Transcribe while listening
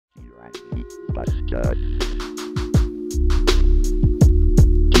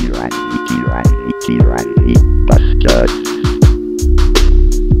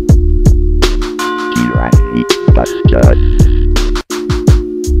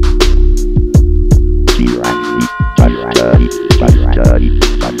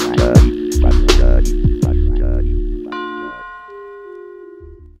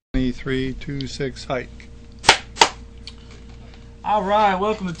Three, 2, 6, hike. All right,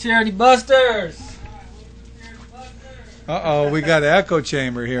 welcome to Tyranny Busters. Uh-oh, we got an echo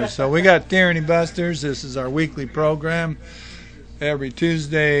chamber here. So we got Tyranny Busters. This is our weekly program. Every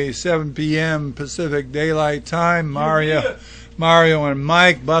Tuesday, 7 p.m. Pacific Daylight Time. Mario and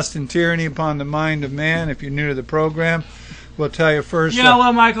Mike busting tyranny upon the mind of man. If you're new to the program, we'll tell you first. You know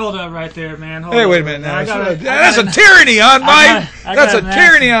what, Mike? Hold up right there, man. Hey, wait a minute now. That's a tyranny on my. That's a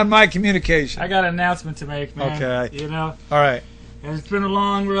tyranny on my communication. I got an announcement to make, man. Okay. You know. All right. It's been a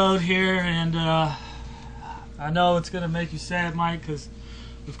long road here, and I know it's gonna make you sad, Mike, because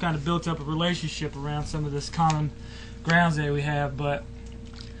we've kind of built up a relationship around some of this common grounds that we have. But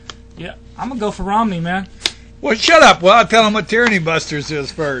yeah, I'm gonna go for Romney, man. Well, shut up. Well, I'll tell them what Tyranny Busters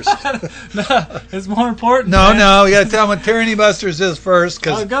is first. No, it's more important. No, man. you got to tell them what Tyranny Busters is first.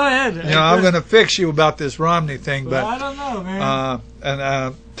 Cause, go ahead. You know, I'm going to fix you about this Romney thing. Well, but I don't know,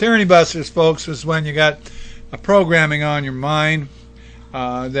 man. Tyranny Busters, folks, is when you got a programming on your mind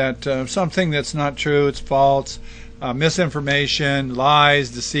that something that's not true, it's false, misinformation,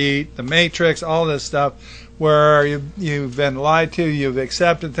 lies, deceit, the matrix, all this stuff, where you've been lied to, you've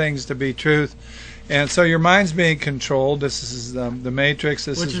accepted things to be truth. And so your mind's being controlled. This is the Matrix.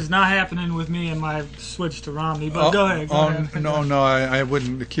 Which is not happening with me and my switch to Romney. But go ahead. Go ahead. No, I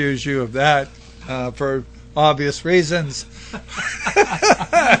wouldn't accuse you of that for obvious reasons.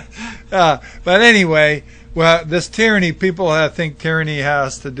 But anyway, well, this tyranny, people think tyranny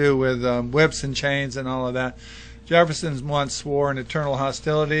has to do with whips and chains and all of that. Jefferson once swore an eternal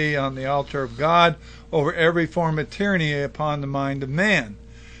hostility on the altar of God over every form of tyranny upon the mind of man.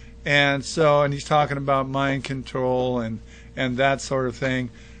 And he's talking about mind control and that sort of thing.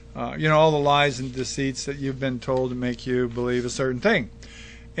 You know, all the lies and deceits that you've been told to make you believe a certain thing.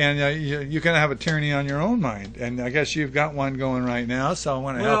 And you can have a tyranny on your own mind. And I guess you've got one going right now, so I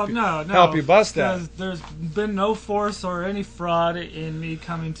want to help you bust that. There's been no force or any fraud in me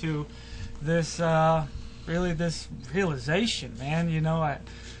coming to this, really this realization, man. You know, I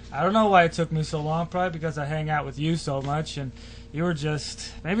don't know why it took me so long, probably because I hang out with you so much, and you were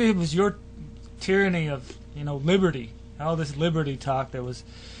just, maybe it was your tyranny of, you know, liberty, all this liberty talk that was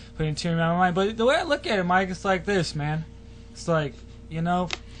putting tyranny on my mind. But the way I look at it, Mike, it's like this, man. It's like, you know,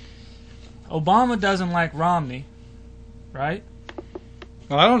 Obama doesn't like Romney, right?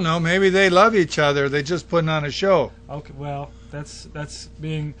 Well, I don't know. Maybe they love each other. They just putting on a show. Okay, well, that's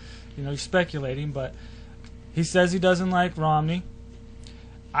being, you know, speculating. But he says he doesn't like Romney.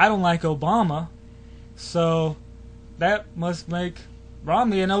 I don't like Obama, so that must make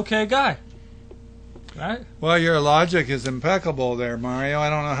Romney an okay guy, right? Well, your logic is impeccable there, Mario.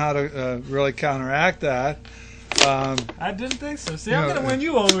 I don't know how to really counteract that. I didn't think so. See, I'm going to win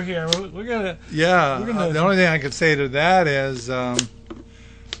you over here. We're gonna. Yeah. The only thing I could say to that is,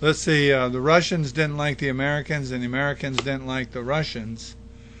 let's see, the Russians didn't like the Americans, and the Americans didn't like the Russians.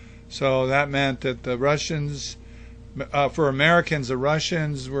 So that meant that the Russians, for Americans, the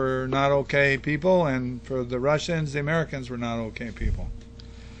Russians were not okay people, and for the Russians, the Americans were not okay people.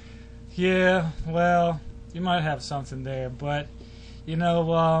 Yeah, well, you might have something there, but, you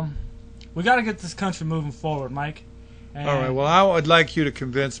know, we got to get this country moving forward, Mike. And all right, well, I would like you to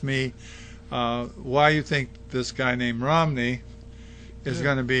convince me why you think this guy named Romney is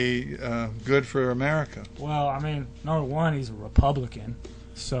going to be good for America. Well, I mean, number one, he's a Republican,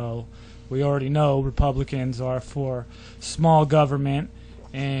 so we already know Republicans are for small government,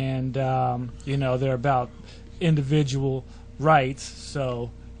 and, you know, they're about individual rights,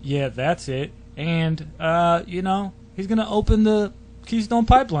 so, yeah, that's it. And, you know, he's going to open the Keystone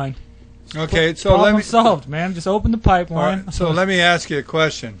Pipeline. Okay, so let me solved, man. Just open the pipeline. Right, so let me ask you a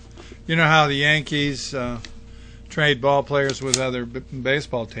question. You know how the Yankees trade ball players with other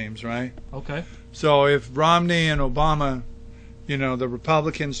baseball teams, right? Okay. So if Romney and Obama, you know, the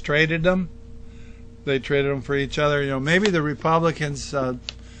Republicans traded them, they traded them for each other. You know, maybe the Republicans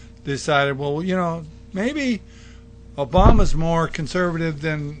decided, well, you know, maybe Obama's more conservative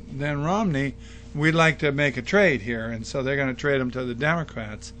than Romney. We'd like to make a trade here, and so they're going to trade him to the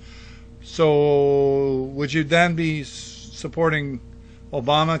Democrats. So would you then be supporting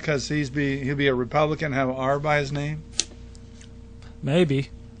Obama because he'll be a Republican, have an R by his name? Maybe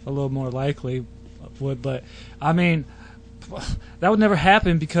a little more likely would, but I mean, that would never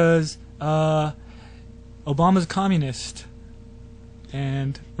happen because Obama's a communist,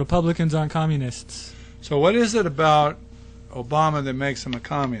 and Republicans aren't communists. So what is it about Obama that makes him a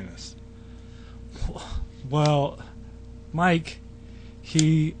communist? Well, Mike,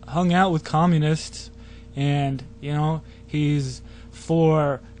 he hung out with communists, and he's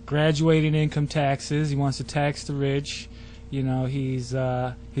for graduating income taxes. He wants to tax the rich. He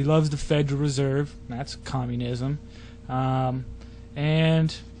loves the Federal Reserve. That's communism. And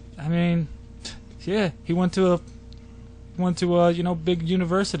I mean, yeah, he went to a big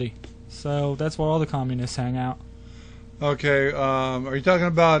university. So that's where all the communists hang out. Okay, are you talking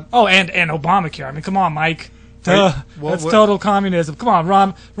about? Oh, and Obamacare. I mean, come on, Mike. That's what? total communism. Come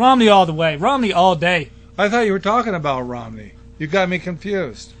on, Romney all the way. Romney all day. I thought you were talking about Romney. You got me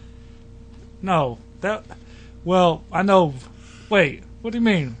confused. No, well, I know. Wait, what do you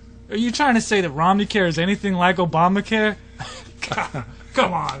mean? Are you trying to say that Romney Care is anything like Obamacare?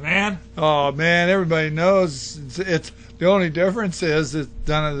 Come on, man. Oh man, everybody knows it's the only difference is it's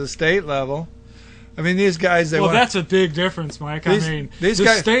done at the state level. I mean, these guys. That's a big difference, Mike.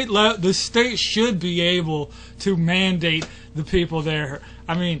 The state should be able to mandate the people there.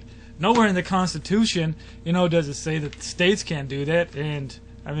 I mean, nowhere in the Constitution, does it say that the states can't do that. And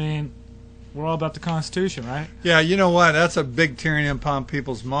I mean, we're all about the Constitution, right? Yeah, you know what? That's a big tyranny upon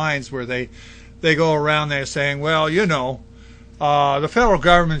people's minds where they go around there saying, well, the federal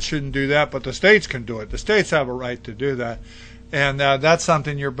government shouldn't do that, but the states can do it. The states have a right to do that. And that's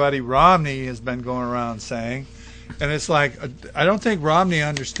something your buddy Romney has been going around saying. And it's like, I don't think Romney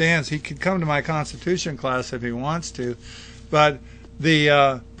understands. He could come to my Constitution class if he wants to. But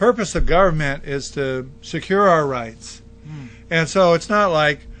the purpose of government is to secure our rights. And so it's not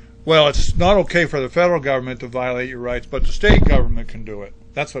like, well, it's not okay for the federal government to violate your rights, but the state government can do it.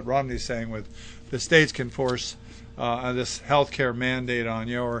 That's what Romney's saying with the states can force this health care mandate on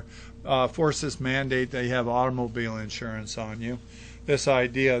you, or force this mandate that you have automobile insurance on you. This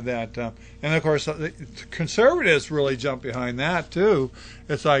idea that, and of course, the conservatives really jump behind that too.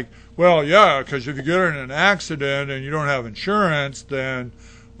 It's like, well, yeah, because if you get in an accident and you don't have insurance, then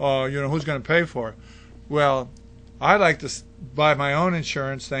who's going to pay for it? Well, I like to buy my own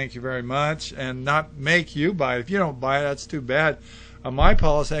insurance, thank you very much, and not make you buy it. If you don't buy it, that's too bad. On my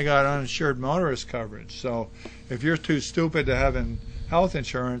policy, I got uninsured motorist coverage. So if you're too stupid to have health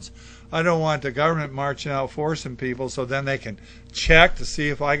insurance, I don't want the government marching out forcing people so then they can check to see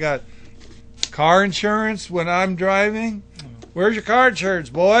if I got car insurance when I'm driving. Where's your car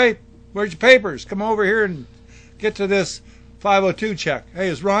insurance, boy? Where's your papers? Come over here and get to this 502 check. Hey,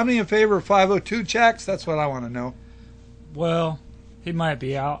 is Romney in favor of 502 checks? That's what I want to know. Well, he might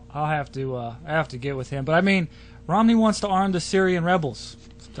be. I'll have to get with him. But I mean, Romney wants to arm the Syrian rebels.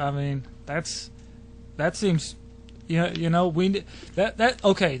 I mean, that seems, okay.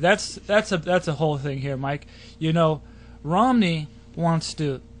 That's a whole thing here, Mike. Romney wants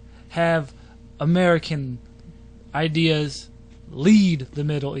to have American ideas lead the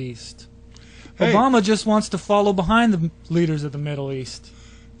Middle East. Hey. Obama just wants to follow behind the leaders of the Middle East.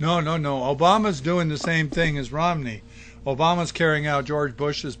 No. Obama's doing the same thing as Romney. Obama's carrying out George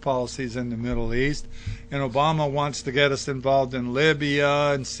Bush's policies in the Middle East, and Obama wants to get us involved in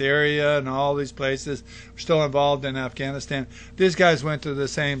Libya and Syria and all these places. We're still involved in Afghanistan. These guys went to the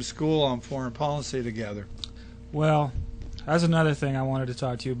same school on foreign policy together. Well, that's another thing I wanted to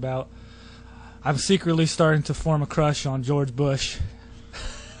talk to you about. I'm secretly starting to form a crush on George Bush.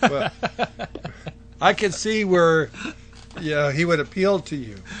 Well, I could see where he would appeal to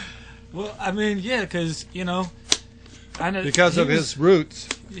you. Well, I mean, yeah, because, because of his roots.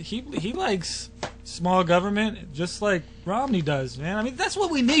 He likes small government just like Romney does, man. I mean, that's what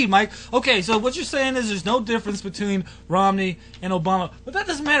we need, Mike. Okay, so what you're saying is there's no difference between Romney and Obama. But that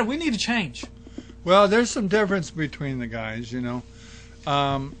doesn't matter. We need to change. Well, there's some difference between the guys,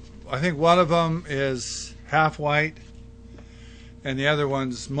 I think one of them is half white and the other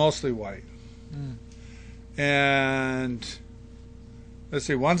one's mostly white. And let's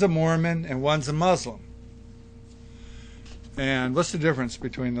see, one's a Mormon and one's a Muslim. And what's the difference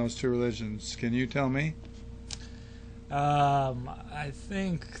between those two religions? Can you tell me? I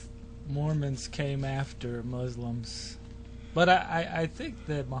think Mormons came after Muslims. But I think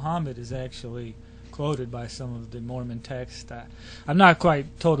that Muhammad is actually quoted by some of the Mormon text. I'm not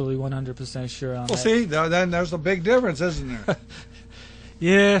quite totally 100% sure on that. Well, see, then there's a big difference, isn't there?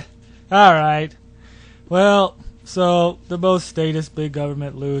 Yeah. All right. Well, so they're both statist, big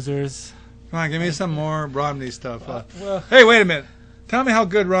government losers. Come on, give me some more Romney stuff. Well, hey, wait a minute. Tell me how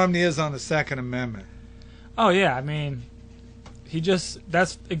good Romney is on the Second Amendment. Oh, yeah. I mean,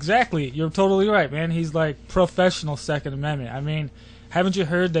 that's exactly, you're totally right, man. He's like professional Second Amendment. I mean, haven't you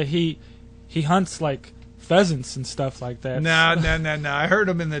heard that he hunts like pheasants and stuff like that? No. I heard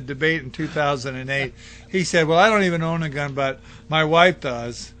him in the debate in 2008. He said, well, I don't even own a gun, but my wife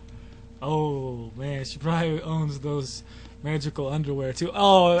does. Oh, man, she probably owns those magical underwear, too.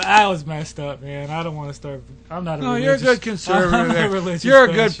 Oh, I was messed up, man. I don't want to start. I'm not a No, religious. you're a good conservative. I'm not a religious You're a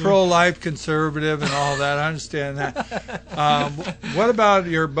good basher. pro-life conservative and all that. I understand that. What about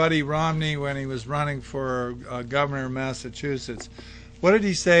your buddy Romney when he was running for governor of Massachusetts? What did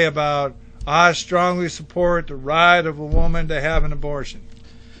he say about, I strongly support the right of a woman to have an abortion?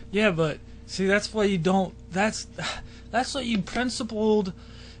 Yeah, but see, that's why you don't. That's what you principled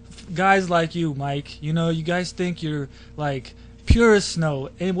guys like you, Mike. You know, you guys think you're like pure as snow,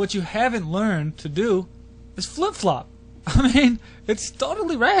 and what you haven't learned to do is flip flop. I mean, it's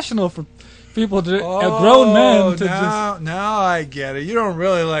totally rational for people to grown men to just. Now I get it. You don't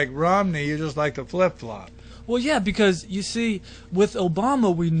really like Romney. You just like to flip flop. Well, yeah, because you see, with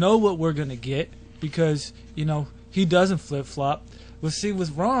Obama, we know what we're gonna get because you know he doesn't flip flop. But see,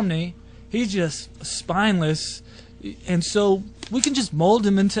 with Romney, he's just spineless, and so we can just mold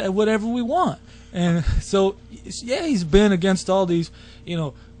him into whatever we want. And so, yeah, he's been against all these, you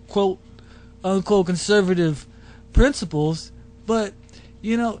know, quote unquote conservative principles. But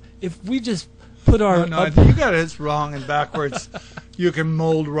you know, if we just put our No, you got it wrong and backwards. You can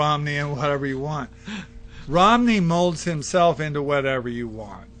mold Romney in whatever you want. Romney molds himself into whatever you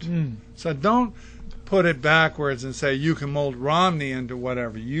want. So don't put it backwards and say you can mold Romney into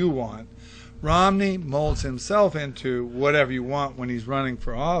whatever you want. Romney molds himself into whatever you want when he's running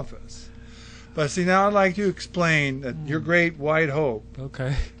for office. But see, now I'd like to explain that your great white hope.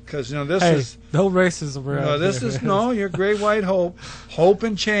 Okay. Because, you know, this Hey, is... no racism around No, this here. is... No, your great white hope. Hope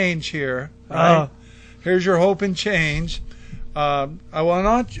and change here. Right? Here's your hope and change. I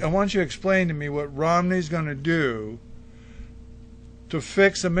want you to explain to me what Romney's going to do to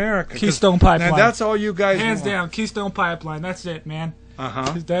fix America. Keystone Pipeline. Now, that's all you guys Hands want. down, Keystone Pipeline. That's it, man.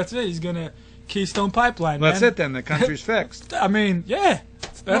 Uh-huh. That's it. He's gonna Keystone Pipeline, man. That's it then. The country's fixed. I mean, yeah.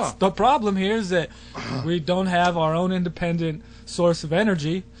 That's the problem here is that we don't have our own independent source of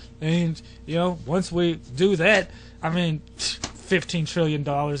energy, and you know, once we do that, I mean, $15 trillion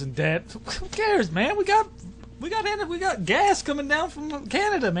in debt. Who cares, man? We got gas coming down from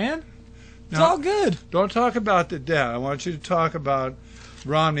Canada, man. It's all good. Don't talk about the debt. I want you to talk about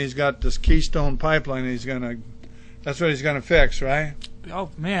Romney's got this Keystone Pipeline. That's what he's gonna fix, right?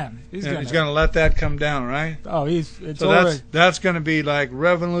 Oh man, he's gonna let that come down, right? Oh, That's gonna be like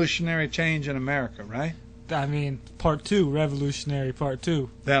revolutionary change in America, right? I mean, part 2, revolutionary part 2.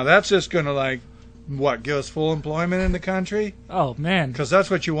 Now that's just gonna give us full employment in the country? Oh man, Because that's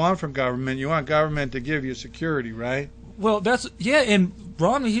what you want from government. You want government to give you security, right? well, and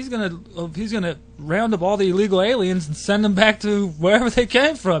Romney, he's gonna round up all the illegal aliens and send them back to wherever they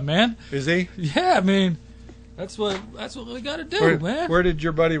came from, man. Is he? Yeah, I mean, that's what we got to do, man. Where did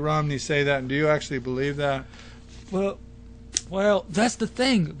your buddy Romney say that? And do you actually believe that? Well, that's the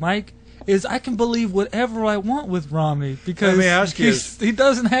thing, Mike. Is I can believe whatever I want with Romney because Let me ask you, he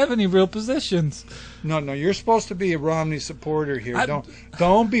doesn't have any real positions. No, you're supposed to be a Romney supporter here.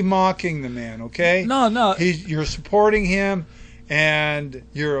 Don't be mocking the man, okay? No. You're supporting him, and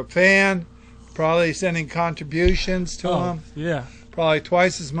you're a fan. Probably sending contributions to him. Yeah. Probably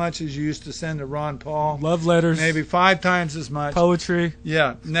twice as much as you used to send to Ron Paul. Love letters. Maybe 5 times as much. Poetry.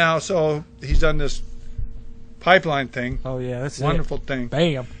 Yeah. Now, so he's done this pipeline thing. Oh yeah, that's wonderful thing.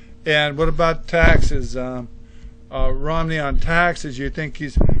 Bam. And what about taxes? Romney on taxes, you think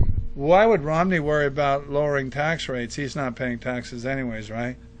why would Romney worry about lowering tax rates? He's not paying taxes anyways,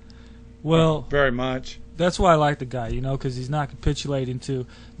 right? Well, very much. That's why I like the guy, because he's not capitulating to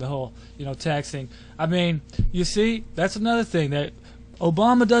the whole, taxing. I mean, you see, that's another thing that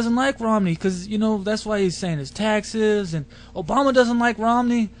Obama doesn't like Romney because, that's why he's saying his taxes, and Obama doesn't like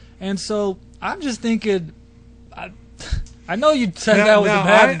Romney, and so I'm just thinking, I know you said that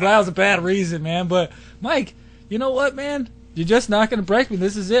was a bad reason, man, but Mike, you know what, man? You're just not going to break me.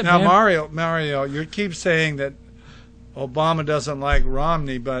 This is it, man. Now, Mario, you keep saying that Obama doesn't like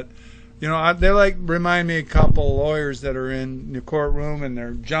Romney, but they remind me of a couple of lawyers that are in the courtroom and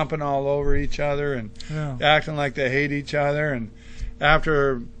they're jumping all over each other and acting like they hate each other, and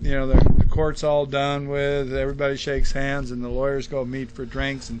after the court's all done with, everybody shakes hands and the lawyers go meet for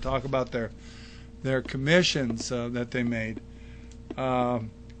drinks and talk about their commissions that they made.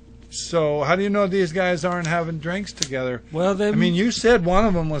 So how do you know these guys aren't having drinks together? Well, you said one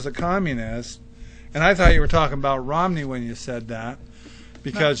of them was a communist, and I thought you were talking about Romney when you said that.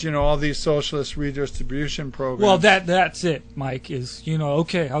 because all these socialist redistribution programs. Well, that's it, Mike. Is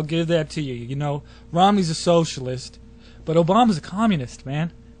okay? I'll give that to you. Romney's a socialist, but Obama's a communist,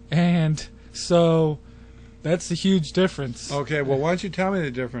 man, and so that's a huge difference. Okay, well, why don't you tell me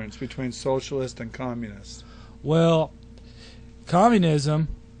the difference between socialist and communist? Well, communism,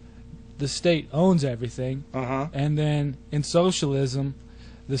 the state owns everything, and then in socialism,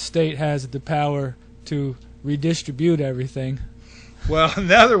 the state has the power to redistribute everything. Well,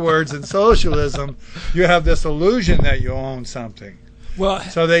 in other words, in socialism, you have this illusion that you own something. Well,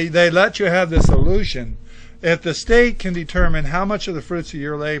 so they let you have this illusion. If the state can determine how much of the fruits of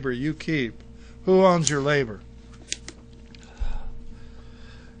your labor you keep, who owns your labor?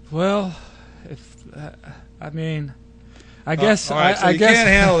 Well, I guess all right, so I you guess can't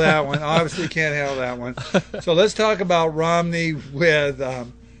handle that one. Obviously, you can't handle that one. So let's talk about Romney with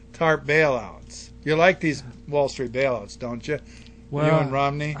TARP bailouts. You like these Wall Street bailouts, don't you? Well, you and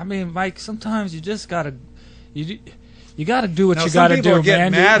Romney. Mike, sometimes you just gotta you gotta do what now, you gotta do,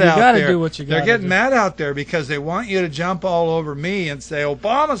 man. You gotta do what you gotta do. They're getting mad out there because they want you to jump all over me and say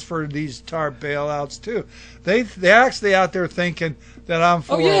Obama's for these TARP bailouts too. They're actually out there thinking that I'm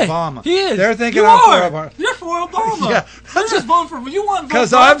for Obama. He is. They're thinking I'm for Obama. You're for Obama. Yeah, you're just voting for. You want to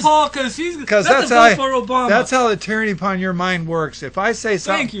vote for Paul because that's how for Obama. That's how the tyranny upon your mind works. If I say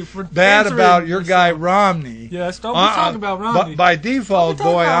something bad answering about your guy Romney, yes, don't be talking about Romney. By default,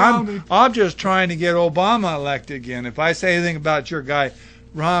 boy, I'm just trying to get Obama elected again. If I say anything about your guy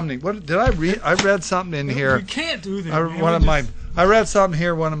Romney, what did I read? I read something in here. You can't do that. I read something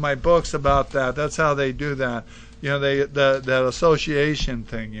here, one of my books about that. That's how they do that. That association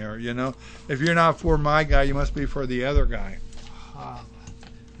thing here. If you're not for my guy, you must be for the other guy.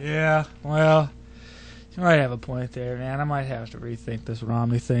 Yeah, well, you might have a point there, man. I might have to rethink this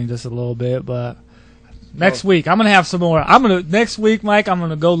Romney thing just a little bit, but next week I'm gonna have some more. Next week, Mike, I'm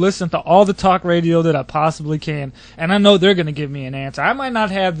gonna go listen to all the talk radio that I possibly can, and I know they're gonna give me an answer. I might not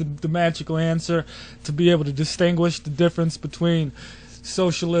have the magical answer to be able to distinguish the difference between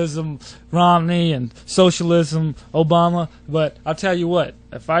socialism Romney and socialism Obama, but I'll tell you what,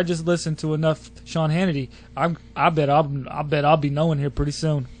 if I just listen to enough Sean Hannity, I bet I'll be knowing here pretty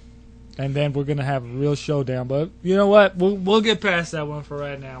soon, and then we're gonna have a real showdown. But you know what, we'll get past that one for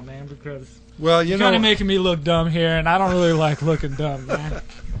right now, man, because you're kind of making me look dumb here, and I don't really like looking dumb, man.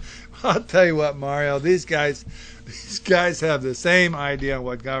 I'll tell you what, Mario, these guys have the same idea of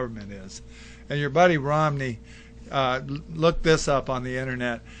what government is, and your buddy Romney. Look this up on the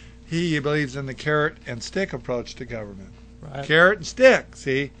internet. He believes in the carrot and stick approach to government. Right. Carrot and stick.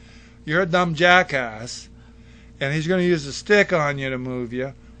 See, you're a dumb jackass, and he's going to use a stick on you to move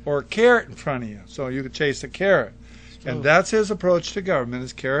you, or a carrot in front of you, so you can chase a carrot. And that's his approach to government,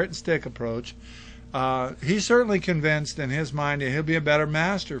 his carrot and stick approach. He's certainly convinced in his mind that he'll be a better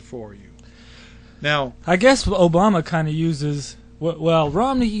master for you. Now, I guess Obama kind of uses,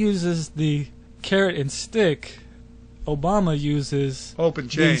 Romney uses the carrot and stick. Obama uses hope and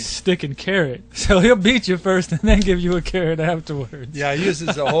change. Stick and carrot. So he'll beat you first and then give you a carrot afterwards. Yeah, he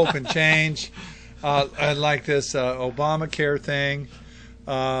uses the hope and change. I like this Obamacare thing.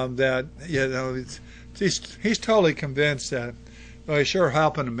 He's totally convinced that he's sure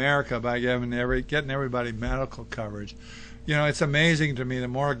helping America by getting everybody medical coverage. It's amazing to me. The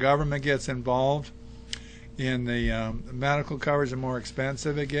more government gets involved in the medical coverage, the more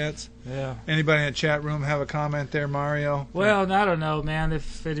expensive it gets. Yeah. Anybody in the chat room have a comment there, Mario? Well, I don't know, man.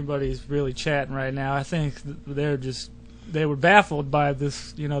 If anybody's really chatting right now, I think they were baffled by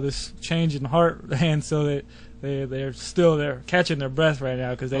this, this change in heart, and so that they're catching their breath right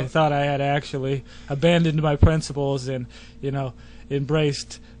now because they thought I had actually abandoned my principles and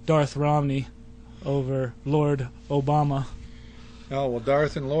embraced Darth Romney over Lord Obama. Oh well,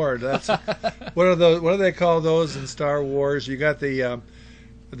 Darth and Lord. That's what are those? What do they call those in Star Wars? You got the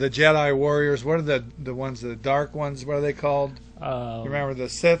Jedi warriors. What are the ones, the dark ones? What are they called? You remember the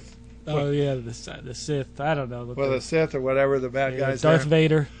Sith? Oh yeah, the Sith. I don't know. The Sith or whatever the bad guys. Darth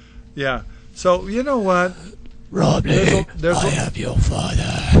Vader. Yeah. So you know what? Romney, I am your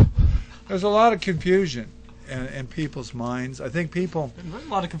father. There's a lot of confusion in people's minds. I think people. There's a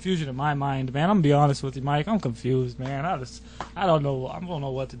lot of confusion in my mind, man. I'm gonna be honest with you, Mike. I'm confused, man. I don't know. I don't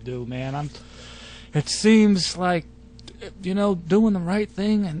know what to do, man. It seems like, doing the right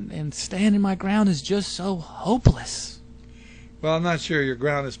thing and standing my ground is just so hopeless. Well, I'm not sure your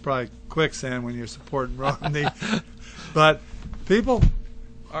ground is probably quicksand when you're supporting Romney, but people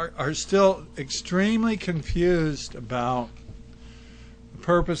are still extremely confused about the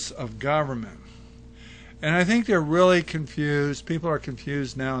purpose of government. And I think they're really confused. People are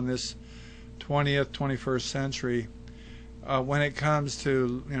confused now in this 20th, 21st century when it comes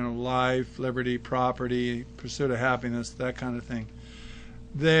to life, liberty, property, pursuit of happiness, that kind of thing.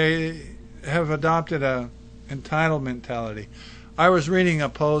 They have adopted a entitled mentality. I was reading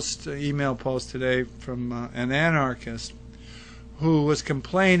a email post today from an anarchist who was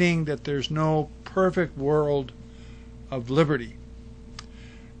complaining that there's no perfect world of liberty.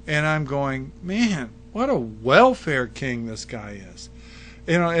 And I'm going, man, what a welfare king this guy is.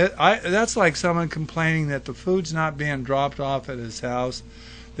 That's like someone complaining that the food's not being dropped off at his house,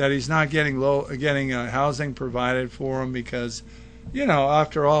 that he's not getting housing provided for him because,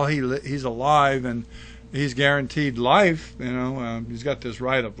 after all, he's alive and he's guaranteed life. He's got this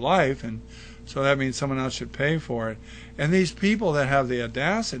right of life, and so that means someone else should pay for it. And these people that have the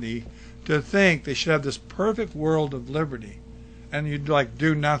audacity to think they should have this perfect world of liberty, and you'd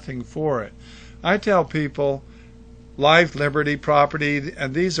do nothing for it. I tell people, life, liberty, property,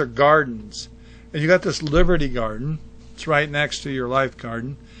 and these are gardens. And you got this Liberty Garden. It's right next to your life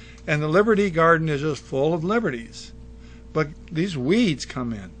garden. And the Liberty Garden is just full of liberties. But these weeds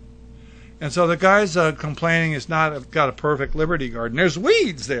come in. And so the guy's complaining it's not got a perfect Liberty Garden. There's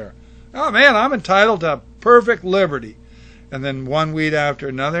weeds there. Oh, man, I'm entitled to perfect liberty. And then one weed after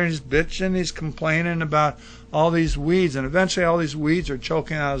another, and he's bitching, he's complaining about all these weeds. And eventually all these weeds are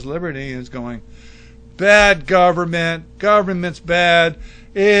choking out his liberty, and he's going, bad government, government's bad,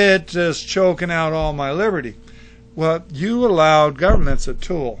 it's just choking out all my liberty. Well, you allowed, government's a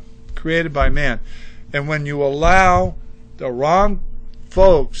tool created by man. And when you allow the wrong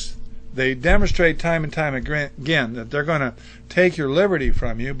folks, they demonstrate time and time again that they're going to take your liberty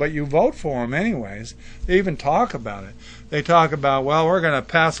from you, but you vote for them anyways. They even talk about it. They talk about, well, we're going to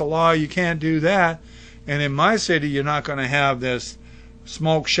pass a law, you can't do that. And in my city, you're not going to have this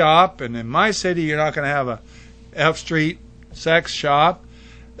smoke shop, and in my city you're not going to have a F Street sex shop.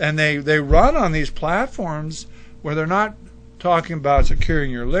 And they run on these platforms where they're not talking about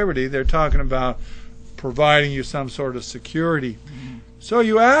securing your liberty, they're talking about providing you some sort of security. So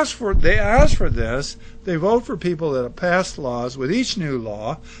they ask for this, they vote for people that have passed laws. With each new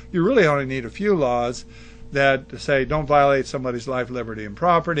law, you really only need a few laws that say don't violate somebody's life, liberty, and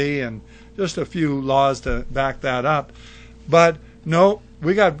property, and just a few laws to back that up. But no,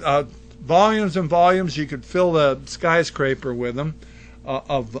 we got volumes and volumes. You could fill the skyscraper with them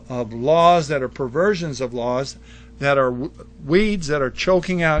of laws that are perversions of laws, that are weeds that are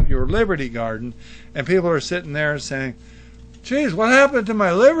choking out your Liberty Garden, and people are sitting there saying, "Geez, what happened to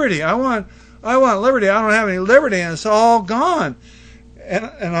my liberty? I want liberty. I don't have any liberty, and it's all gone."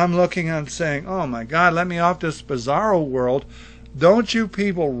 And I'm looking and saying, "Oh my God, let me off this bizarro world." Don't you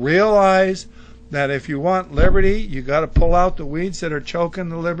people realize that if you want liberty, you got to pull out the weeds that are choking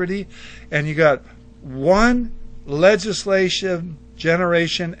the liberty? And you got one legislation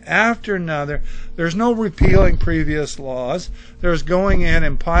generation after another. There's no repealing previous laws. There's going in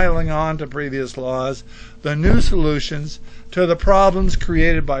and piling on to previous laws the new solutions to the problems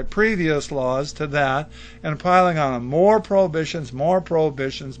created by previous laws to that, and piling on more prohibitions, more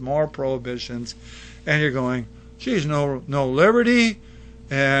prohibitions, more prohibitions. And you're going, geez, no liberty,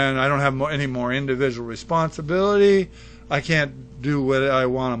 and I don't have any more individual responsibility. I can't do what I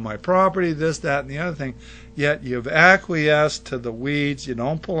want on my property, this, that, and the other thing. Yet you've acquiesced to the weeds. You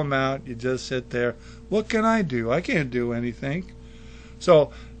don't pull them out. You just sit there. What can I do? I can't do anything.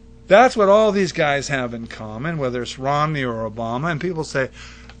 So that's what all these guys have in common, whether it's Romney or Obama. And people say,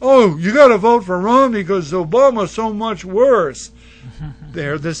 oh, you got to vote for Romney because Obama's so much worse.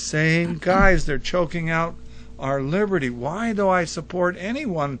 They're the same guys. They're choking out our liberty. Why do I support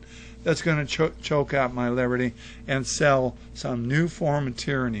anyone that's going to choke out my liberty and sell some new form of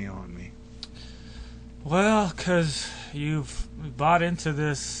tyranny on me? Well, because you've bought into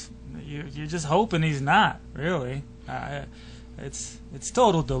this. You're just hoping he's not, really. It's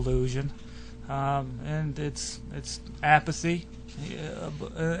total delusion, and it's apathy,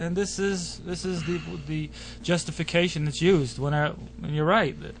 and this is the justification that's used when you're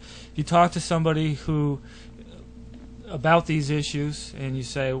right. You talk to somebody who about these issues, and you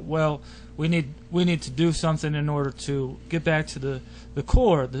say, well, we need to do something in order to get back to the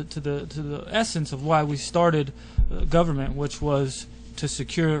core, to the essence of why we started government, which was to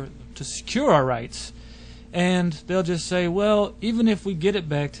secure our rights. And they'll just say, well, even if we get it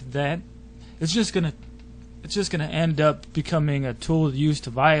back to that, it's just gonna end up becoming a tool used to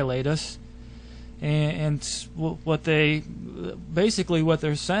violate us. And what they're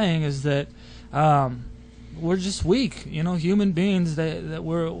saying is that we're just weak, human beings.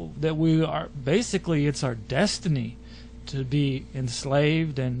 That we are basically, it's our destiny to be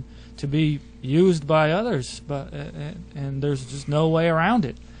enslaved and to be used by others, and there's just no way around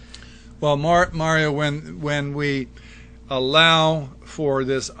it. Well, Mario, when we allow for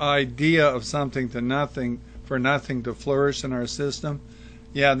this idea of something to nothing, for nothing to flourish in our system,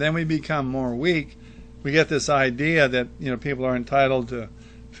 yeah, then we become more weak. We get this idea that, people are entitled to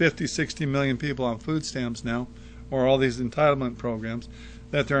 50, 60 million people on food stamps now, or all these entitlement programs,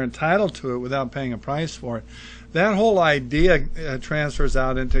 that they're entitled to it without paying a price for it. That whole idea transfers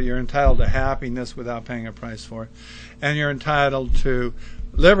out into you're entitled to happiness without paying a price for it, and you're entitled to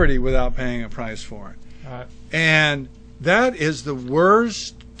liberty without paying a price for it. All right. And that is the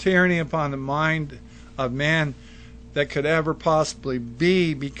worst tyranny upon the mind of man that could ever possibly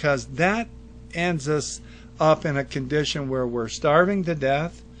be, because that ends us up in a condition where we're starving to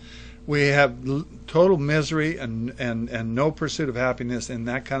death. We have total misery and no pursuit of happiness in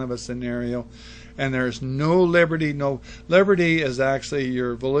that kind of a scenario. And there's no liberty. No liberty is actually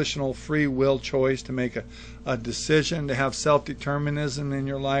your volitional free will choice to make a decision, to have self-determinism in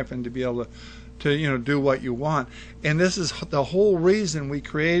your life, and to be able to do what you want. And this is the whole reason we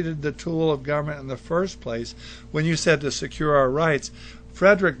created the tool of government in the first place. When you said to secure our rights,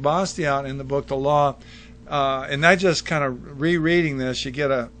 Frederick Bastiat in the book The Law, and I just kind of rereading this, you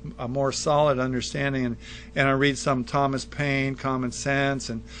get a more solid understanding. And I read some Thomas Paine, Common Sense,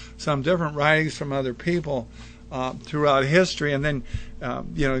 and some different writings from other people throughout history, and then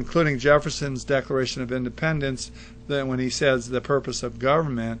including Jefferson's Declaration of Independence, that when he says the purpose of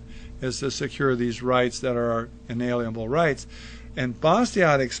government is to secure these rights that are our inalienable rights. And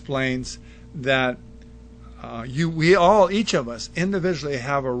Bastiat explains that each of us individually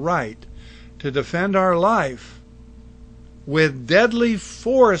have a right to defend our life with deadly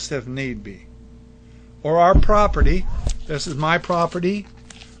force if need be, or our property. This is my property.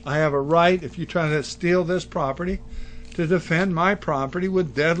 I have a right, if you try to steal this property, to defend my property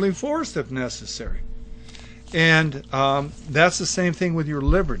with deadly force if necessary. And that's the same thing with your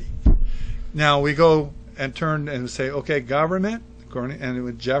liberty. Now we go and turn and say, okay, government, and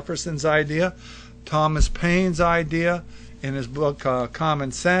with Jefferson's idea, Thomas Paine's idea in his book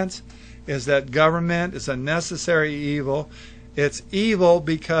Common Sense, is that government is a necessary evil. It's evil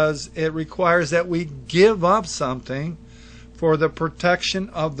because it requires that we give up something for the protection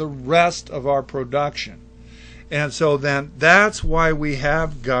of the rest of our production. And so then that's why we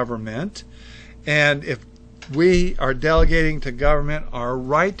have government. And if we are delegating to government our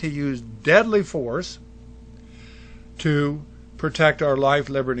right to use deadly force to protect our life,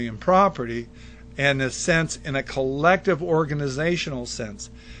 liberty, and property, and in a sense, in a collective organizational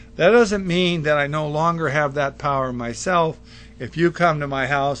sense. That doesn't mean that I no longer have that power myself. If you come to my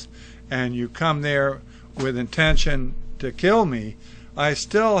house and you come there with intention to kill me, I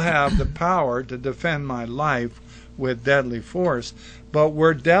still have the power to defend my life with deadly force. But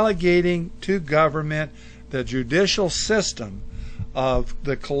we're delegating to government the judicial system of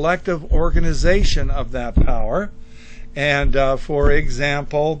the collective organization of that power. And for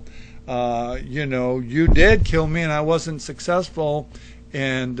example, you did kill me and I wasn't successful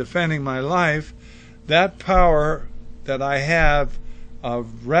in defending my life. That power that I have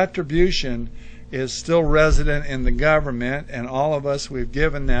of retribution is still resident in the government, and all of us, we've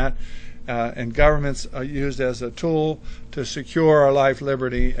given that, and governments are used as a tool to secure our life,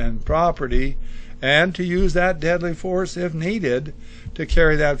 liberty, and property, and to use that deadly force if needed to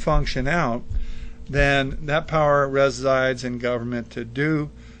carry that function out. Then that power resides in government to do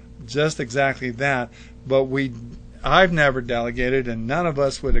just exactly that. But I've never delegated, and none of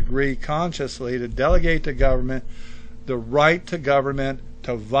us would agree consciously to delegate to government the right to government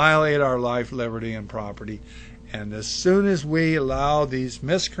to violate our life, liberty, and property. And as soon as we allow these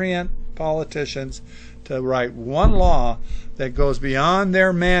miscreant politicians to write one law that goes beyond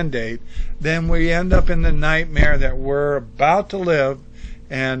their mandate, then we end up in the nightmare that we're about to live,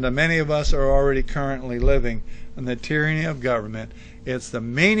 and many of us are already currently living, in the tyranny of government. It's the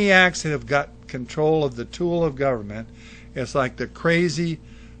maniacs that have got control of the tool of government. It's like the crazy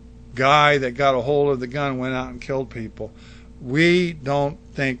guy that got a hold of the gun, went out and killed people. We don't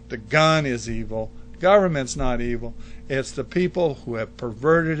think the gun is evil. Government's not evil. It's the people who have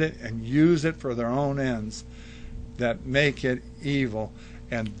perverted it and use it for their own ends that make it evil.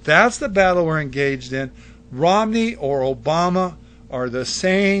 And that's the battle we're engaged in. Romney or Obama are the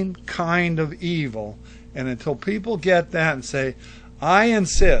same kind of evil. And until people get that and say, I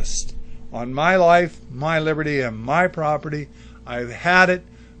insist on my life, my liberty, and my property, I've had it,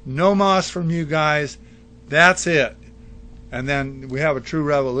 no moss from you guys, that's it. And then we have a true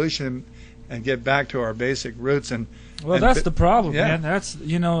revolution and get back to our basic roots. Well, that's the problem, yeah. man. That's,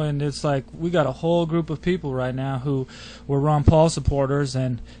 and it's like we got a whole group of people right now who were Ron Paul supporters,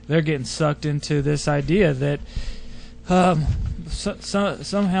 and they're getting sucked into this idea that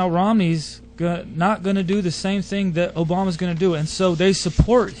somehow Romney's not going to do the same thing that Obama's going to do, and so they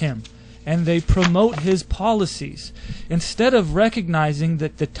support him and they promote his policies instead of recognizing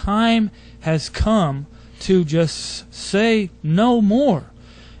that the time has come to just say no more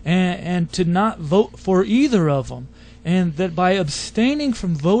and to not vote for either of them, and that by abstaining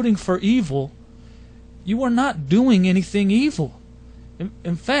from voting for evil, you are not doing anything evil.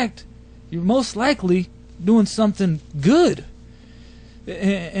 In fact, you're most likely doing something good,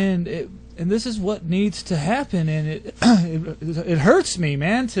 and this is what needs to happen. And it hurts me,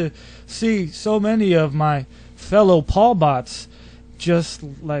 man, to see so many of my fellow Paul bots just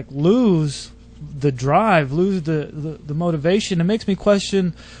like lose the drive, lose the motivation. It makes me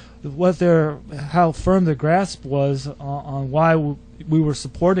question how firm the grasp was on why we were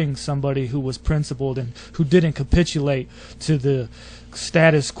supporting somebody who was principled and who didn't capitulate to the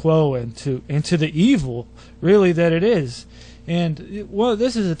status quo and to the evil, really, that it is. And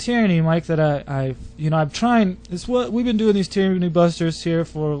this is a tyranny, Mike, that I'm trying. It's what we've been doing, these tyranny busters here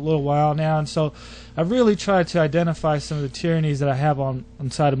for a little while now, and so I've really tried to identify some of the tyrannies that I have on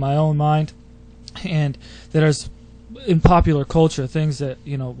inside of my own mind, and that are in popular culture, things that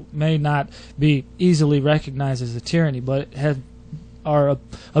may not be easily recognized as a tyranny, but are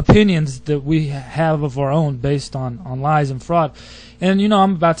opinions that we have of our own based on lies and fraud. And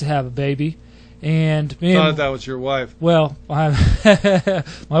I'm about to have a baby, and I thought that was your wife. Well,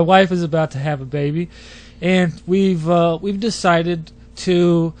 my wife is about to have a baby, and we've decided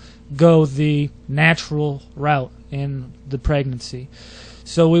to go the natural route in the pregnancy.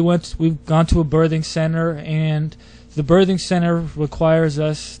 So we've gone to a birthing center, and the birthing center requires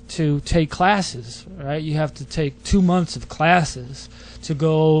us to take classes, right? You have to take 2 months of classes to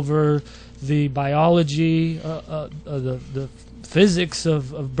go over the biology, the physics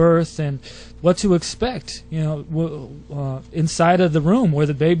of birth, and what to expect, inside of the room where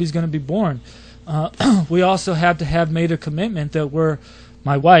the baby's going to be born. We also have to have made a commitment that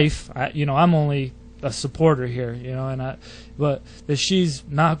my wife, I'm only a supporter here, but that she's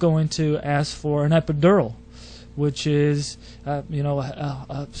not going to ask for an epidural, which is, a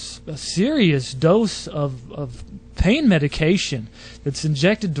serious dose of pain medication that's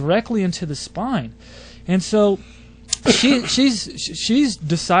injected directly into the spine. And so she's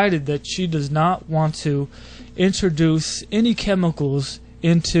decided that she does not want to introduce any chemicals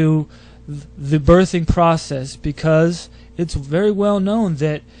into the birthing process, because it's very well known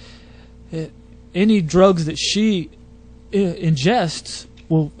that any drugs that she ingests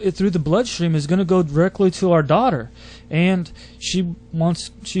through the bloodstream is going to go directly to our daughter, and she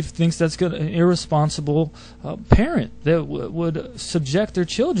thinks that's an irresponsible parent that would subject their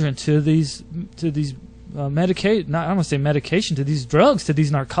children to these medication. I don't want to say medication, to these drugs, to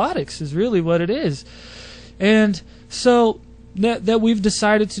these narcotics is really what it is. And so that we've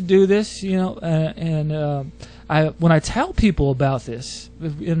decided to do this, when I tell people about this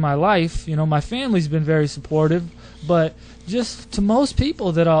in my life, my family's been very supportive, but just to most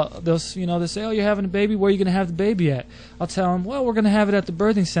people they'll say, "Oh, you're having a baby. Where are you going to have the baby at?" I'll tell them, "Well, we're going to have it at the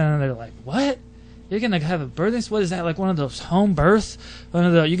birthing center." And they're like, "What? You're going to have a birthing? What is that? Like one of those home births? You're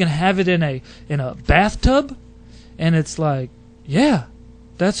going to have it in a bathtub?" And it's like, "Yeah,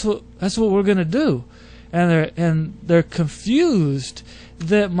 that's what we're going to do." And they're confused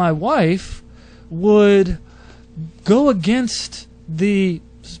that my wife would go against the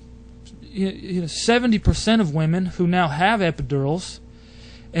 70% of women who now have epidurals,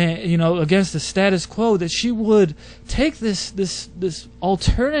 and against the status quo, that she would take this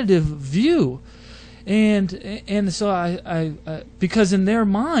alternative view, and so I because in their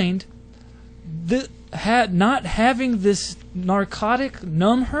mind, not having this narcotic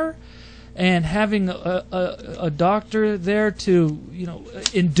numb her, and having a doctor there to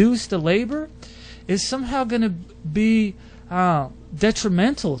induce the labor is somehow going to be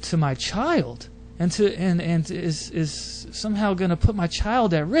detrimental to my child, and is somehow going to put my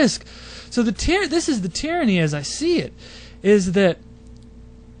child at risk. So this is the tyranny as I see it, is that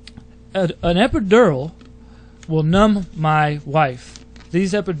an epidural will numb my wife.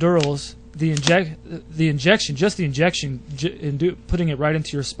 These epidurals, the injection, putting it right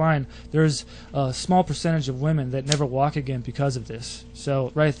into your spine, there's a small percentage of women that never walk again because of this.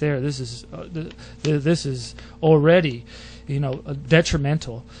 So right there, this is already,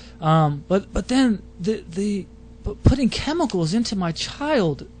 detrimental. But then but putting chemicals into my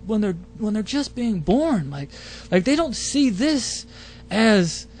child when they're just being born, like they don't see this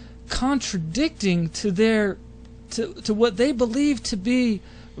as contradicting to what they believe to be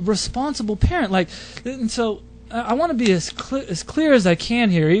responsible parent. And so I want to be as clear as I can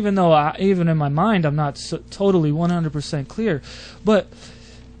here, even though even in my mind I'm not totally 100% clear. But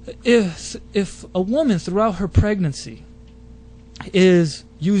if a woman throughout her pregnancy is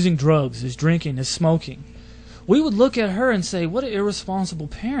using drugs, is drinking, is smoking, we would look at her and say, what an irresponsible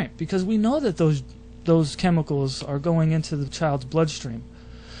parent, because we know that those chemicals are going into the child's bloodstream.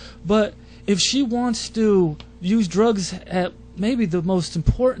 But if she wants to use drugs at maybe the most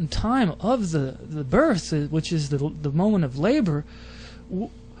important time of the birth, which is the moment of labor,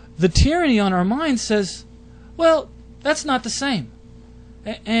 the tyranny on our mind says, well, that's not the same.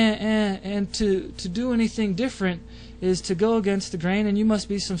 And to do anything different is to go against the grain, and you must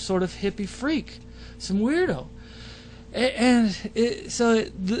be some sort of hippie freak, some weirdo.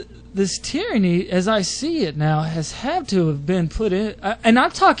 This tyranny, as I see it now, has had to have been put in. And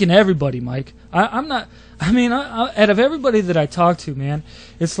I'm talking to everybody, Mike. I'm not. I mean, out of everybody that I talk to, man,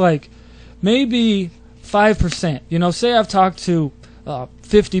 it's like maybe 5%. You know, say I've talked to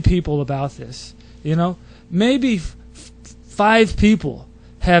 50 people about this. You know, maybe 5 people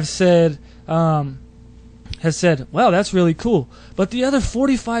have said, "Well, that's really cool," but the other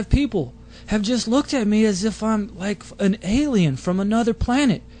 45 people have just looked at me as if I'm like an alien from another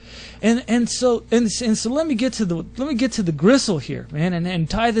planet. And so let me get to the gristle here, man, and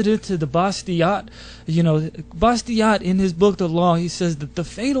tie that into the Bastiat. You know, Bastiat in his book The Law, he says that the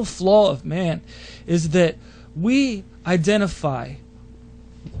fatal flaw of man is that we identify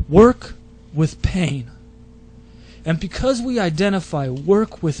work with pain. And because we identify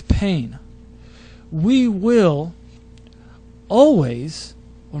work with pain, we will always,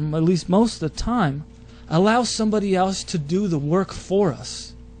 or at least most of the time, allow somebody else to do the work for us,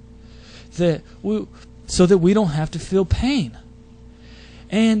 so that we don't have to feel pain.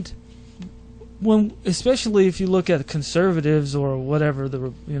 And especially if you look at conservatives or whatever,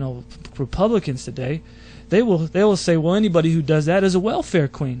 Republicans today, they will say, well, anybody who does that is a welfare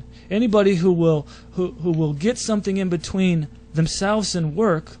queen. Anybody who will get something in between themselves and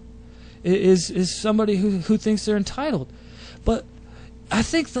work is somebody who thinks they're entitled. But I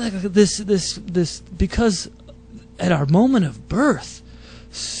think that this because at our moment of birth,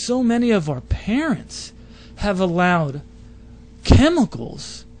 so many of our parents have allowed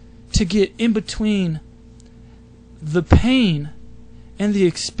chemicals to get in between the pain and the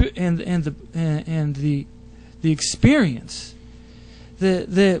experience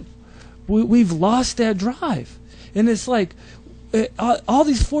that we've lost that drive. And it's like all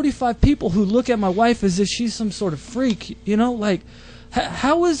these 45 people who look at my wife as if she's some sort of freak, you know, like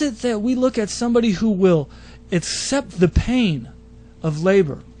how is it that we look at somebody who will accept the pain of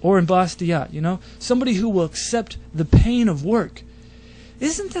labor, or in Bastiat, you know, somebody who will accept the pain of work?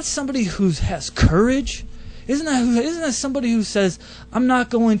 Isn't that somebody who has courage? Isn't that somebody who says, I'm not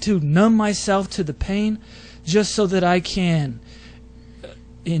going to numb myself to the pain just so that I can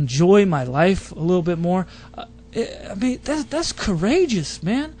enjoy my life a little bit more? I mean, that's courageous,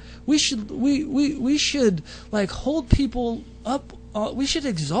 man. We should like hold people up. We should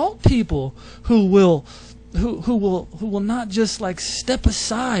exalt people who will not just like step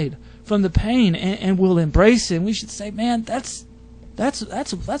aside from the pain and will embrace it. And we should say, man, that's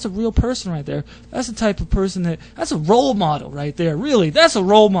a real person right there. That's the type of person that's a role model right there. Really, that's a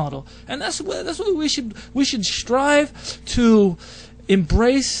role model, and that's what we should strive to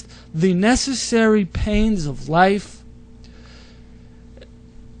embrace the necessary pains of life.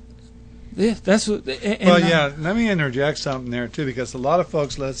 Yeah, that's what. Let me interject something there too, because a lot of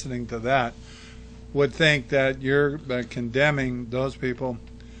folks listening to that would think that you're condemning those people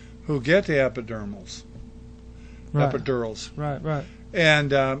who get the epidurals. Right.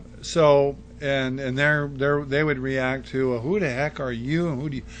 And they would react to, who the heck are you, and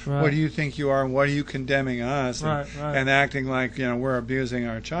what do you think you are, and what are you condemning us, and acting like we're abusing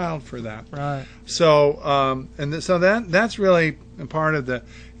our child for that. Right. So that's really part of the.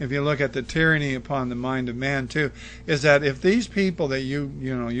 If you look at the tyranny upon the mind of man too, is that if these people that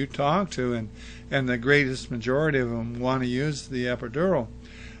you talk to and the greatest majority of them want to use the epidural,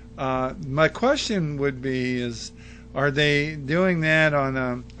 my question would be is, are they doing that on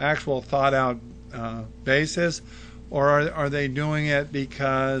an actual thought-out basis, or are they doing it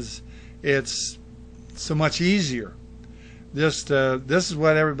because it's so much easier? This is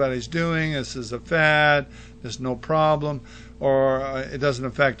what everybody's doing. This is a fad. There's no problem, or it doesn't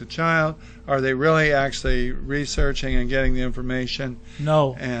affect the child. Are they really actually researching and getting the information?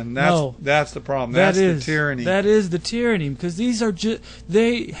 No. And that's the problem. That's the tyranny. That is the tyranny, because these are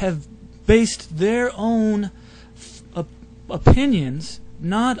they have based their own opinions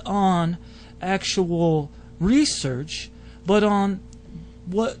not on actual research, but on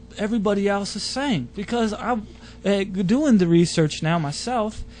what everybody else is saying. Because doing the research now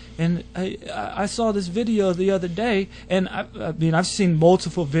myself, and I saw this video the other day, and I mean, I've seen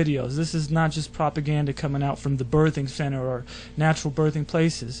multiple videos. This is not just propaganda coming out from the birthing center or natural birthing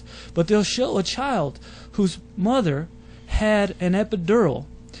places, but they'll show a child whose mother had an epidural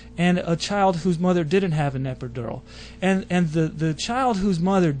and a child whose mother didn't have an epidural. And the child whose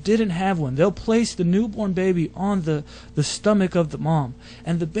mother didn't have one, they'll place the newborn baby on the stomach of the mom,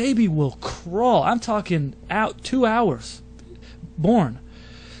 and the baby will crawl. I'm talking out 2 hours born.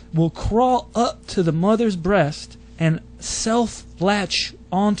 Will crawl up to the mother's breast and self-latch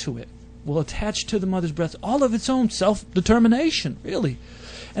onto it. Will attach to the mother's breast. All of its own self-determination, really.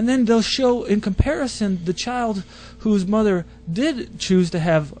 And then they'll show, in comparison, the child whose mother did choose to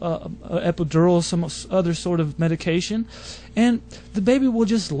have a epidural, some other sort of medication, and the baby will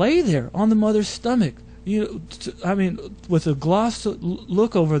just lay there on the mother's stomach, I mean, with a glossed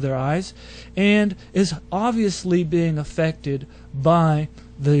look over their eyes, and is obviously being affected by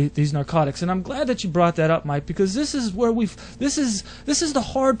these narcotics. And I'm glad that you brought that up, Mike, because this is where this is the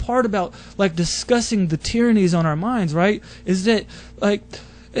hard part about like discussing the tyrannies on our minds, right? Is that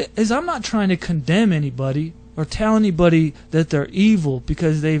I'm not trying to condemn anybody or tell anybody that they're evil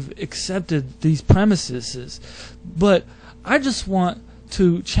because they've accepted these premises, but I just want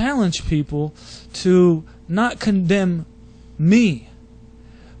to challenge people to not condemn me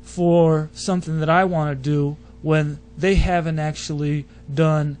for something that I want to do when they haven't actually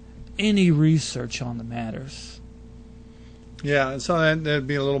done any research on the matters. Yeah, so there'd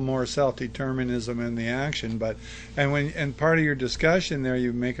be a little more self-determinism in the action, and part of your discussion there,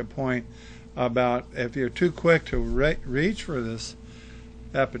 you make a point about if you're too quick to reach for this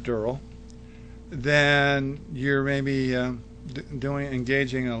epidural, then you're maybe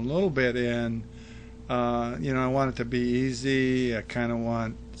engaging a little bit in, I want it to be easy. I kind of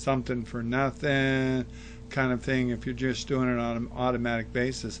want something for nothing, kind of thing. If you're just doing it on an automatic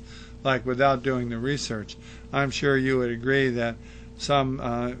basis, like without doing the research, I'm sure you would agree that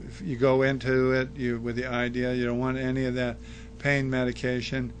if you go into it with the idea you don't want any of that pain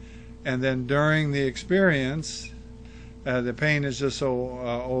medication, and then during the experience, the pain is just so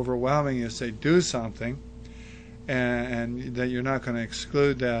overwhelming, you say do something, and that you're not going to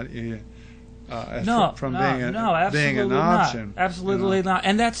exclude that from being an option. Absolutely not.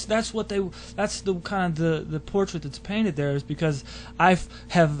 And that's the kind of the portrait that's painted there, is because I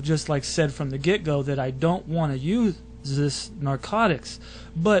have just like said from the get-go that I don't want to use this narcotics,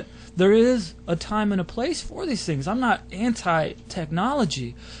 but there is a time and a place for these things. I'm not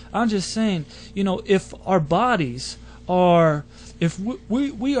anti-technology. I'm just saying, if our bodies are, if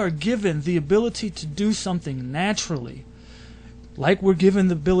we are given the ability to do something naturally, like we're given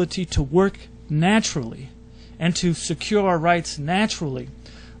the ability to work naturally and to secure our rights naturally,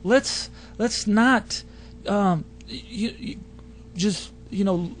 let's not just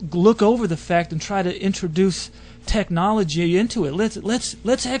look over the fact and try to introduce technology into it.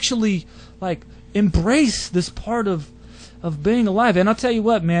 Let's actually like embrace this part of being alive. And I'll tell you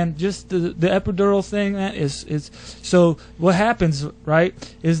what, man, just the epidural thing, man, is so what happens, right,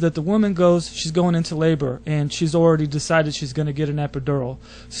 is that the woman she's going into labor, and she's already decided she's going to get an epidural.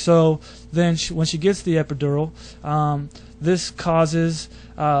 So then when she gets the epidural, this causes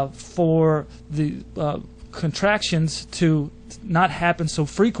for the contractions to not happen so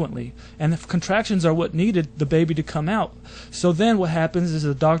frequently, and the contractions are what needed the baby to come out. So then what happens is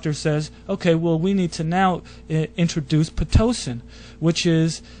the doctor says, okay, well, we need to now introduce Pitocin, which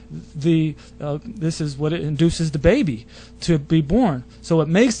is this is what it induces the baby to be born. So it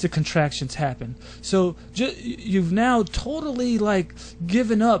makes the contractions happen. So you've now totally like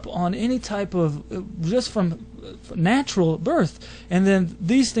given up on any type of just from natural birth. And then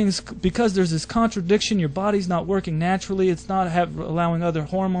these things, because there's this contradiction, your body's not working naturally, it's not allowing other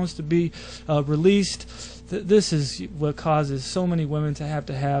hormones to be released. This is what causes so many women to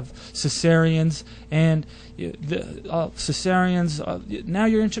have cesareans, and cesareans, now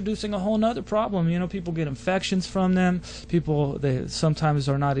you're introducing a whole nother problem. People get infections from them. They sometimes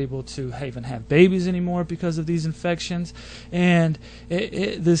are not able to even have babies anymore because of these infections. And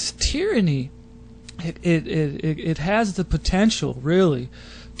this tyranny, it has the potential, really,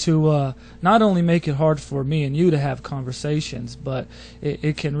 to not only make it hard for me and you to have conversations, but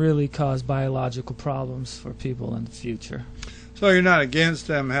it can really cause biological problems for people in the future. So you're not against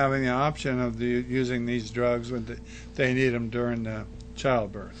them having the option of using these drugs when they need them during the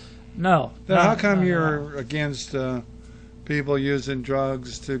childbirth? No. Then how come you're against people using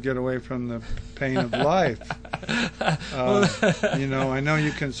drugs to get away from the pain of life? I know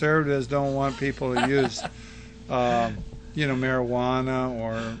you conservatives don't want people to use marijuana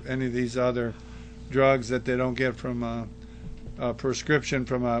or any of these other drugs that they don't get from a prescription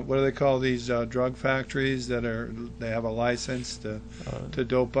from what do they call these drug factories that they have a license to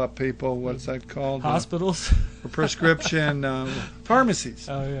dope up people? What's that called? Hospitals? Prescription pharmacies.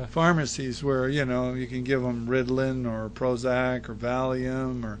 Oh yeah. Pharmacies where you can give them Ritalin or Prozac or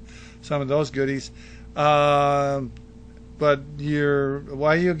Valium or some of those goodies. But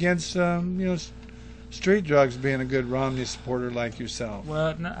why are you against street drugs being a good Romney supporter like yourself?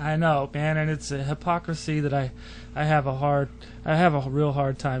 Well, I know, man, and it's a hypocrisy that I have a real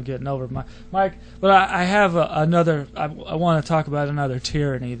hard time getting over, Mike. But I have another. I want to talk about another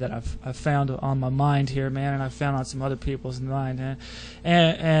tyranny that I've found on my mind here, man, and I've found on some other people's mind,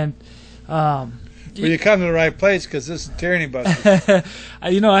 and well, you come to the right place because this is Tyranny Buster.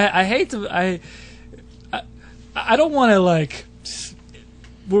 I hate to. I don't want to like.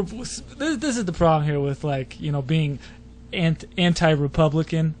 This is the problem here with being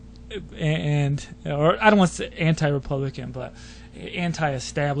anti-Republican or I don't want to say anti-Republican, but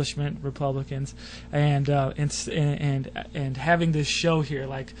anti-establishment Republicans, and having this show here.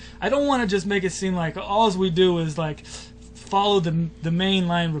 Like, I don't want to just make it seem like all we do is like follow the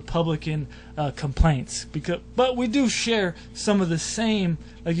mainline Republican complaints, but we do share some of the same,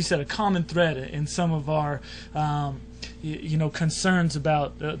 like you said, a common thread in some of our concerns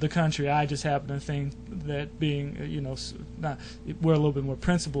about the country. I just happen to think that being, we're a little bit more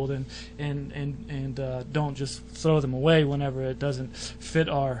principled and don't just throw them away whenever it doesn't fit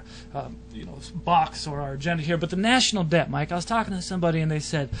our, box or our agenda here. But the national debt, Mike, I was talking to somebody and they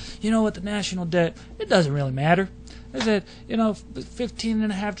said, what, the national debt, it doesn't really matter. They said,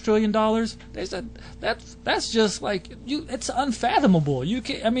 $15.5 trillion. They said that's just like it's unfathomable.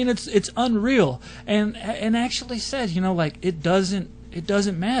 It's unreal. And actually said, it doesn't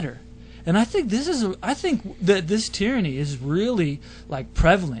matter. And I think that this tyranny is really like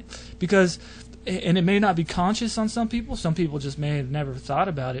prevalent because, and it may not be conscious on some people. Some people just may have never thought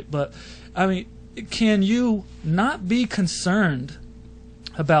about it. But I mean, can you not be concerned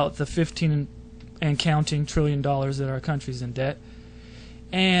about the 15 and counting $1 trillion that our country's in debt,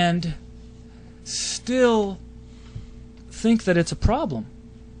 and still think that it's a problem?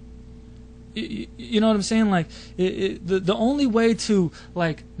 You know what I'm saying? Like, the only way to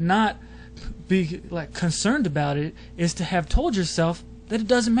not be concerned about it is to have told yourself that it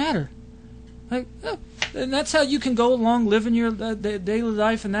doesn't matter. And that's how you can go along living your daily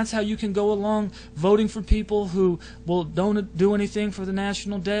life, and that's how you can go along voting for people who don't do anything for the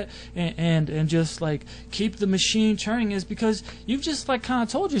national debt and just keep the machine churning, is because you've just kind of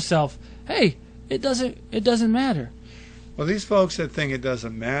told yourself, hey, it doesn't matter. Well, these folks that think it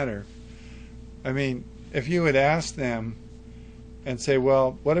doesn't matter, I mean, if you would ask them and say,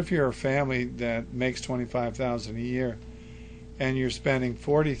 well, what if you're a family that makes $25,000 a year and you're spending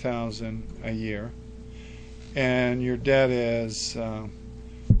 $40,000 a year, and your debt is,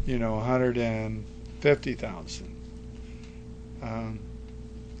 $150,000?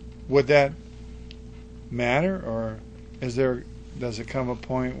 Would that matter, or does it come a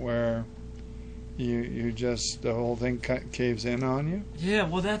point where you just the whole thing caves in on you? Yeah,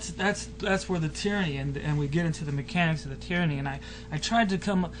 well, that's where the tyranny and we get into the mechanics of the tyranny. And I tried to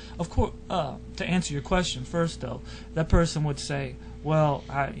come, of course, to answer your question first though. That person would say, well,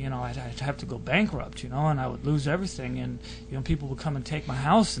 I'd have to go bankrupt, and I would lose everything, and people would come and take my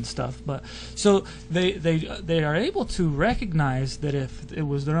house and stuff. But so they are able to recognize that if it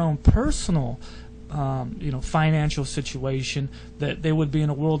was their own personal financial situation, that they would be in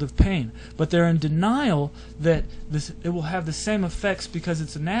a world of pain. But they're in denial that it will have the same effects because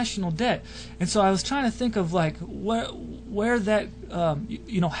it's a national debt. And so I was trying to think of where that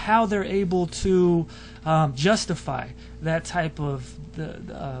how they're able to justify that type of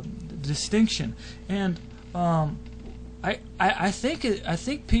the distinction. And I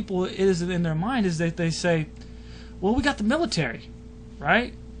think people, it is in their mind is that they say, well, we got the military,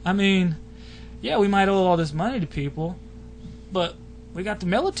 right? I mean, yeah, we might owe all this money to people, but we got the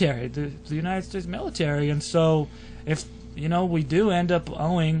military, the United States military, and so if we do end up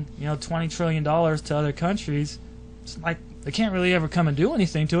owing $20 trillion to other countries, it's like they can't really ever come and do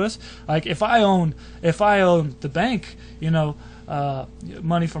anything to us. Like if I own the bank,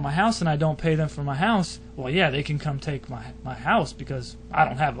 money for my house and I don't pay them for my house, well, yeah, they can come take my house because I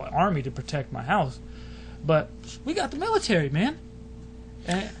don't have an army to protect my house. But we got the military, man.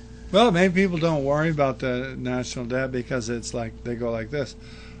 Well, maybe people don't worry about the national debt because it's like they go like this.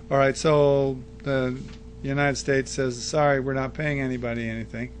 All right, so the United States says, sorry, we're not paying anybody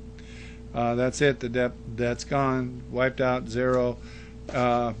anything. That's it. The debt's gone, wiped out, zero.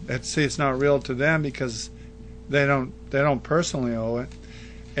 It's not real to them because they don't personally owe it.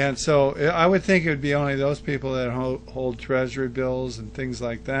 And so I would think it would be only those people that hold treasury bills and things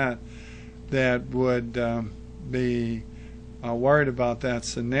like that that would be worried about that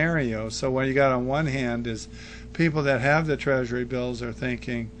scenario. So what you got on one hand is people that have the treasury bills are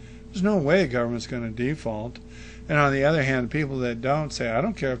thinking, there's no way the government's going to default. And on the other hand, people that don't say, I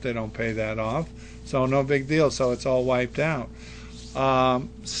don't care if they don't pay that off, so no big deal, so it's all wiped out.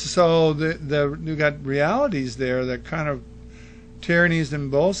 So you got realities there that kind of tyrannies in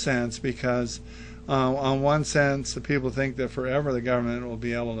both sense, because on one sense the people think that forever the government will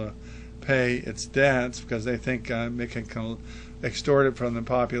be able to pay its debts because they think they can extort it from the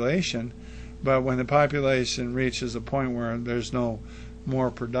population. But when the population reaches a point where there's no more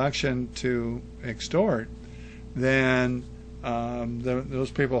production to extort, then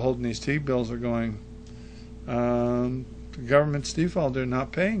those people holding these T-bills are going, the government's default, they're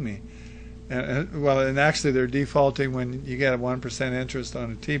not paying me. And actually they're defaulting when you get a 1% interest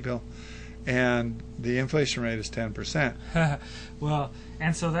on a T-bill, and the inflation rate is 10%. Well,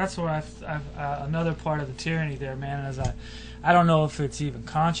 and so that's where I've another part of the tyranny there, man, is I don't know if it's even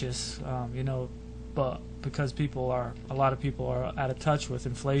conscious, but because a lot of people are out of touch with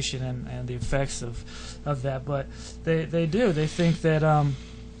inflation and the effects of that, but they think that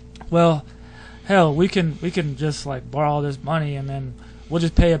well, hell, we can just like borrow all this money and then we'll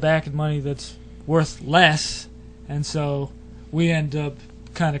just pay it back in money that's worth less, and so we end up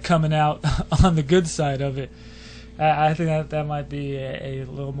kind of coming out on the good side of it. I think that might be a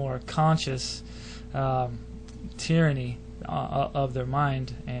little more conscious tyranny of their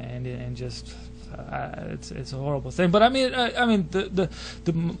mind, and just it's a horrible thing. But I mean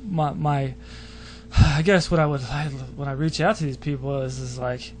my I guess what I would when I reach out to these people is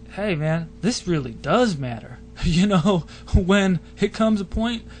like, hey man, this really does matter. When it comes a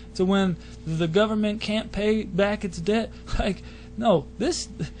point to when the government can't pay back its debt, like, no, this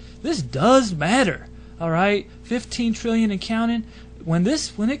does matter. All right, 15 trillion and counting. When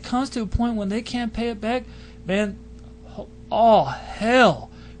it comes to a point when they can't pay it back, man, all hell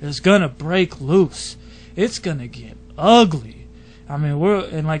is gonna break loose. It's gonna get ugly. I mean,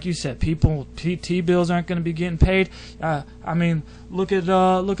 and like you said, T-bills aren't going to be getting paid. I mean, look at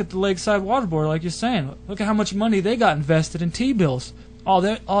the Lakeside Water Board, like you're saying. Look at how much money they got invested in T-bills. All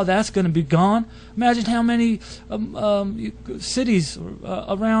that's going to be gone. Imagine how many cities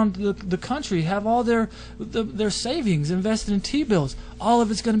around the country have all their savings invested in T-bills. All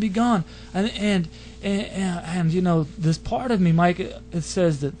of it's going to be gone. And this part of me, Mike, it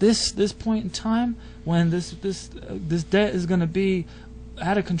says that this point in time, when this debt is going to be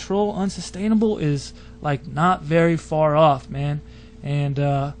out of control, unsustainable, is like not very far off, man. And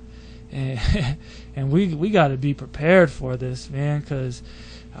we got to be prepared for this, man, because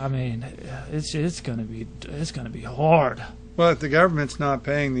I mean it's going to be hard. Well, if the government's not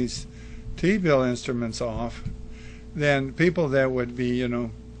paying these T-bill instruments off, then people that would be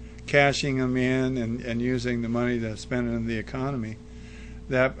cashing them in and using the money to spend in the economy,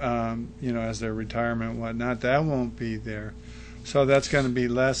 that as their retirement and whatnot, that won't be there. So that's going to be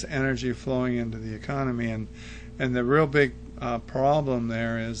less energy flowing into the economy, and the real big problem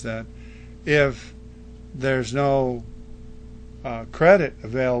there is that if there's no credit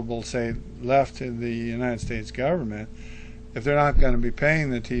available, say, left to the United States government, if they're not going to be paying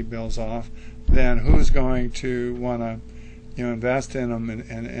the T-bills off, then who's going to want to invest in them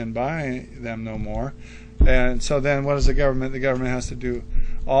and buy them no more? And so then what does the government? The government has to do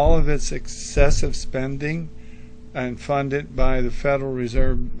all of its excessive spending and fund it by the Federal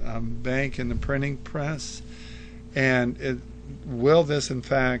Reserve Bank and the printing press. And will this, in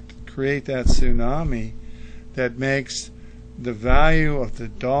fact, create that tsunami that makes the value of the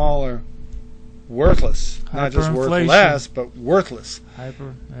dollar worthless? Not just worth less, but worthless.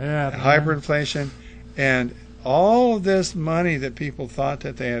 Hyperinflation. And all of this money that people thought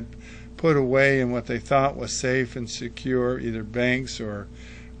that they had put away in what they thought was safe and secure, either banks or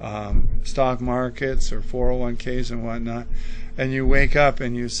stock markets or 401ks and whatnot, and you wake up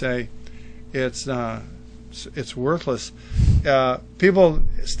and you say it's worthless. People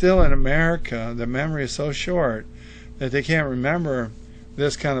still in America, the memory is so short that they can't remember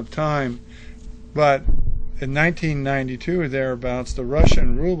this kind of time. But in 1992 or thereabouts, the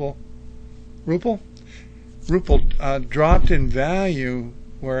Russian ruble dropped in value,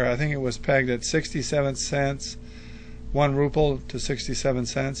 where I think it was pegged at 67 cents, 1 ruble to 67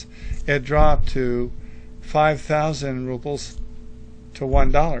 cents. It dropped to 5,000 rubles to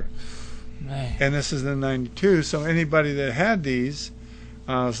 $1. Man. And this is in 92, so anybody that had these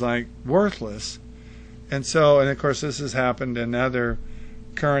was like worthless. And of course this has happened in other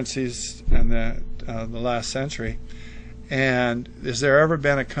currencies in the last century. And has there ever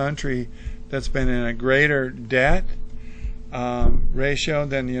been a country that's been in a greater debt ratio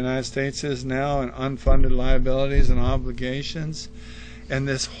than the United States is now, and unfunded liabilities and obligations? And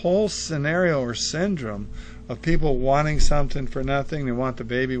this whole scenario or syndrome of people wanting something for nothing. They want the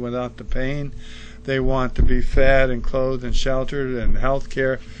baby without the pain. They want to be fed and clothed and sheltered and health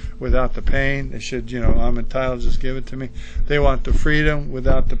care without the pain. They should, I'm entitled, just give it to me. They want the freedom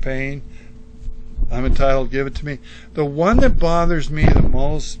without the pain. I'm entitled, give it to me. The one that bothers me the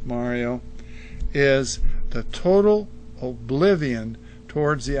most, Mario, is the total oblivion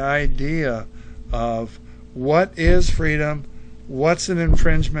towards the idea of what is freedom, what's an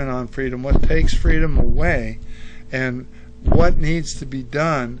infringement on freedom, what takes freedom away, and what needs to be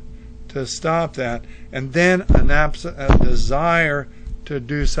done to stop that, and then a desire to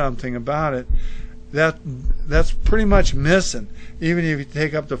do something about it. That's pretty much missing. Even if you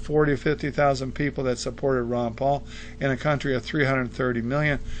take up the 40 or 50,000 people that supported Ron Paul in a country of 330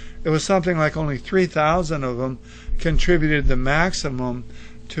 million, it was something like only 3,000 of them contributed the maximum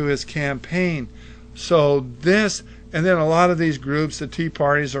to his campaign. So this, and then a lot of these groups, the Tea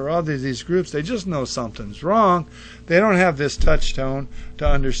Parties or other these groups, they just know something's wrong. They don't have this touchstone to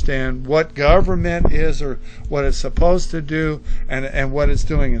understand what government is or what it's supposed to do and what it's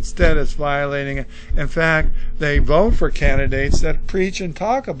doing. Instead, it's violating it. In fact, they vote for candidates that preach and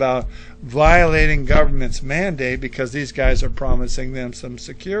talk about violating government's mandate because these guys are promising them some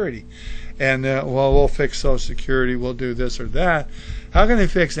security. And, we'll fix Social Security, we'll do this or that. How can they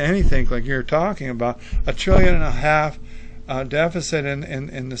fix anything like you're talking about? $1.5 trillion deficit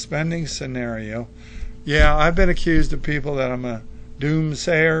in the spending scenario. Yeah, I've been accused of people that I'm a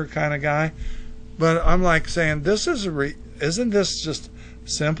doomsayer kind of guy, but I'm like saying isn't this just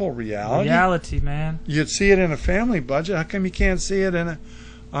simple reality? Reality, man. You'd see it in a family budget. How come you can't see it in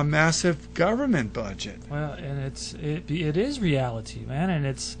a massive government budget? Well, and it is reality, man, and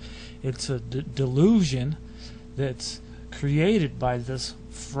it's a delusion that's created by this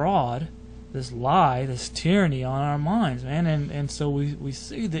fraud, this lie, this tyranny on our minds, man, and so we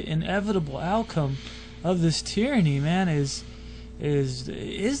see the inevitable outcome of this tyranny, man, is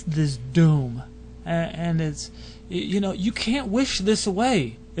this doom, and it's, you can't wish this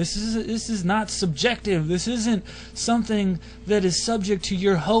away. This is not subjective. This isn't something that is subject to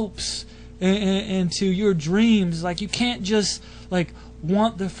your hopes and to your dreams. Like, you can't just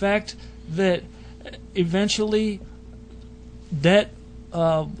want the fact that eventually debt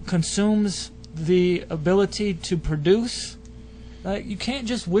consumes the ability to produce. You can't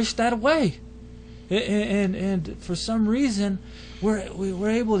just wish that away. And for some reason, we're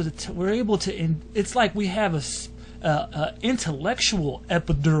able to. It's like we have a intellectual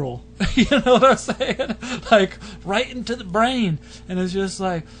epidural. You know what I'm saying? Like right into the brain, and it's just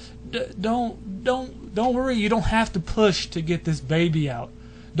like, don't worry. You don't have to push to get this baby out.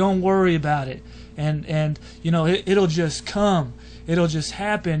 Don't worry about it. And it'll just come. It'll just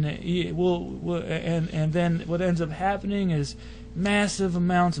happen. And then what ends up happening is massive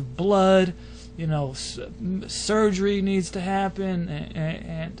amounts of blood. Surgery needs to happen,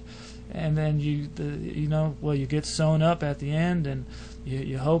 and then you get sewn up at the end, and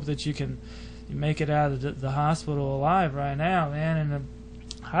you hope that you make it out of the hospital alive right now, man. And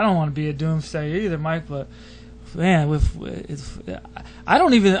I don't want to be a doomsayer either, Mike, but man, I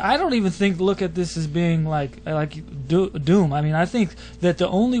don't even look at this as being like doom. I mean, I think that the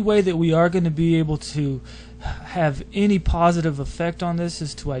only way that we are going to be able to have any positive effect on this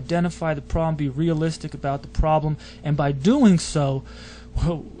is to identify the problem, be realistic about the problem, and by doing so,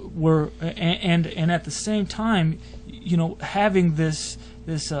 and at the same time, having this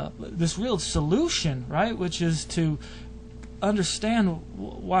real solution, right, which is to understand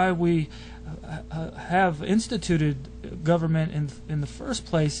why we have instituted government in the first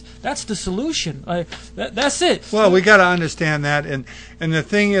place. That's the solution. That's it. Well, we got to understand that, and the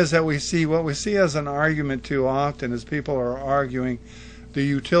thing is that what we see as an argument too often is people are arguing the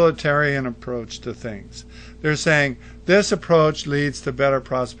utilitarian approach to things. They're saying this approach leads to better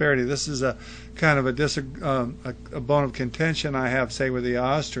prosperity. This is a kind of a bone of contention I have, say, with the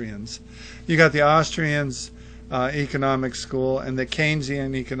Austrians. You got the Austrians economic school and the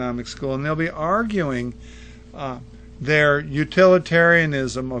Keynesian economic school, and they'll be arguing their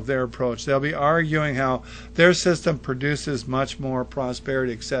utilitarianism of their approach. They'll be arguing how their system produces much more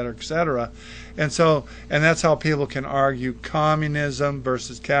prosperity, et cetera, And that's how people can argue communism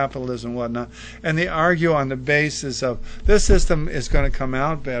versus capitalism and whatnot. And they argue on the basis of this system is going to come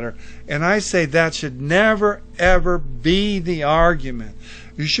out better. And I say that should never, ever be the argument.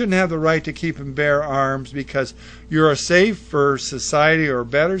 You shouldn't have the right to keep and bear arms because you're a safer society or a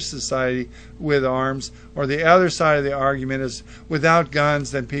better society with arms, or the other side of the argument is without guns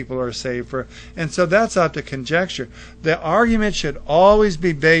then people are safer. And so that's up to conjecture. The argument should always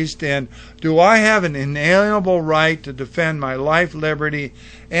be based in, do I have an inalienable right to defend my life, liberty,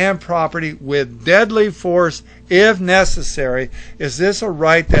 and property with deadly force if necessary? Is this a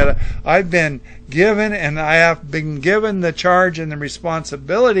right that I've been given, and I have been given the charge and the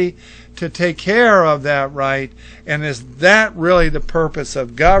responsibility to take care of that right? And is that really the purpose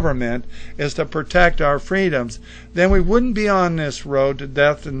of government, is to protect our freedoms? Then we wouldn't be on this road to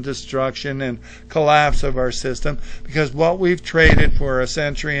death and destruction and collapse of our system, because what we've traded for a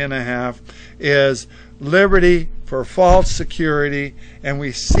century and a half is liberty for false security, and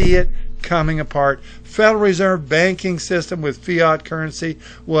we see it coming apart. Federal Reserve banking system with fiat currency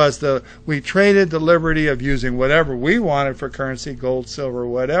was we traded the liberty of using whatever we wanted for currency, gold, silver,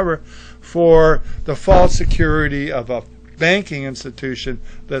 whatever, for the false security of a banking institution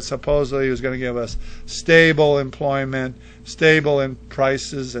that supposedly was going to give us stable employment, stable in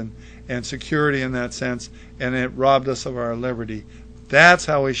prices and security in that sense, and it robbed us of our liberty. That's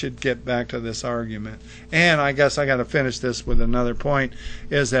how we should get back to this argument. And I guess I got to finish this with another point,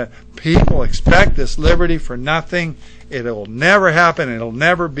 is that people expect this liberty for nothing. It'll never happen. It'll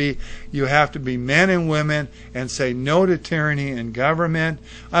never be. You have to be men and women and say no to tyranny and government.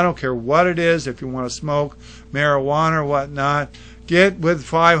 I don't care what it is. If you want to smoke marijuana or whatnot, get with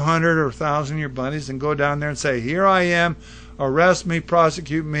 500 or 1,000 of your buddies and go down there and say, here I am, arrest me,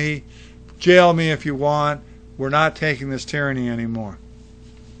 prosecute me, jail me if you want. We're not taking this tyranny anymore.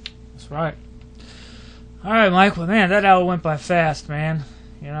 That's right. All right, Mike. Well, man, that hour went by fast, man.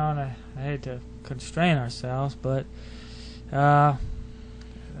 You know, and I hate to constrain ourselves, but you're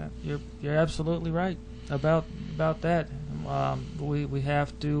absolutely right about that. We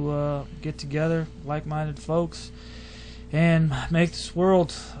have to get together, like-minded folks, and make this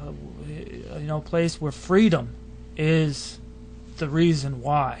world, a place where freedom is the reason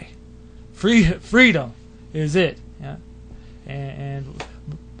why. Freedom is it, yeah, and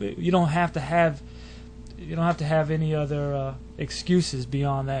you don't have to have any other excuses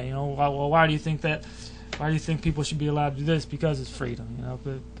beyond that. You know, well, why do you think that? Why do you think people should be allowed to do this? Because it's freedom. You know,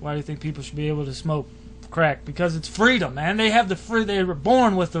 but why do you think people should be able to smoke crack? Because it's freedom, man. They have they were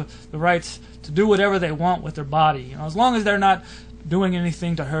born with the rights to do whatever they want with their body. You know, as long as they're not doing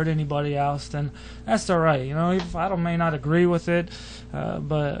anything to hurt anybody else, then that's all right. You know, if I may not agree with it,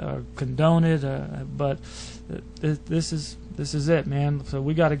 or condone it, but this is it, man. So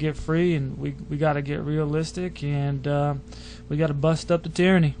we got to get free, and we got to get realistic, and we got to bust up the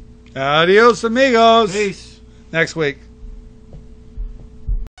tyranny. Adios, amigos. Peace. Next week.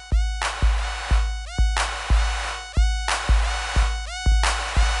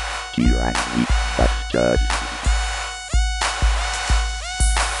 Tyranny busted.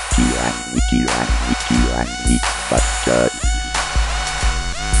 Tyranny busted.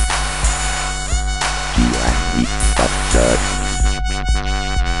 Tyranny busted.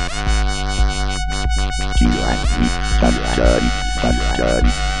 Tyranny busted.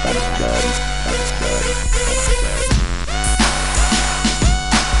 Tyranny busted.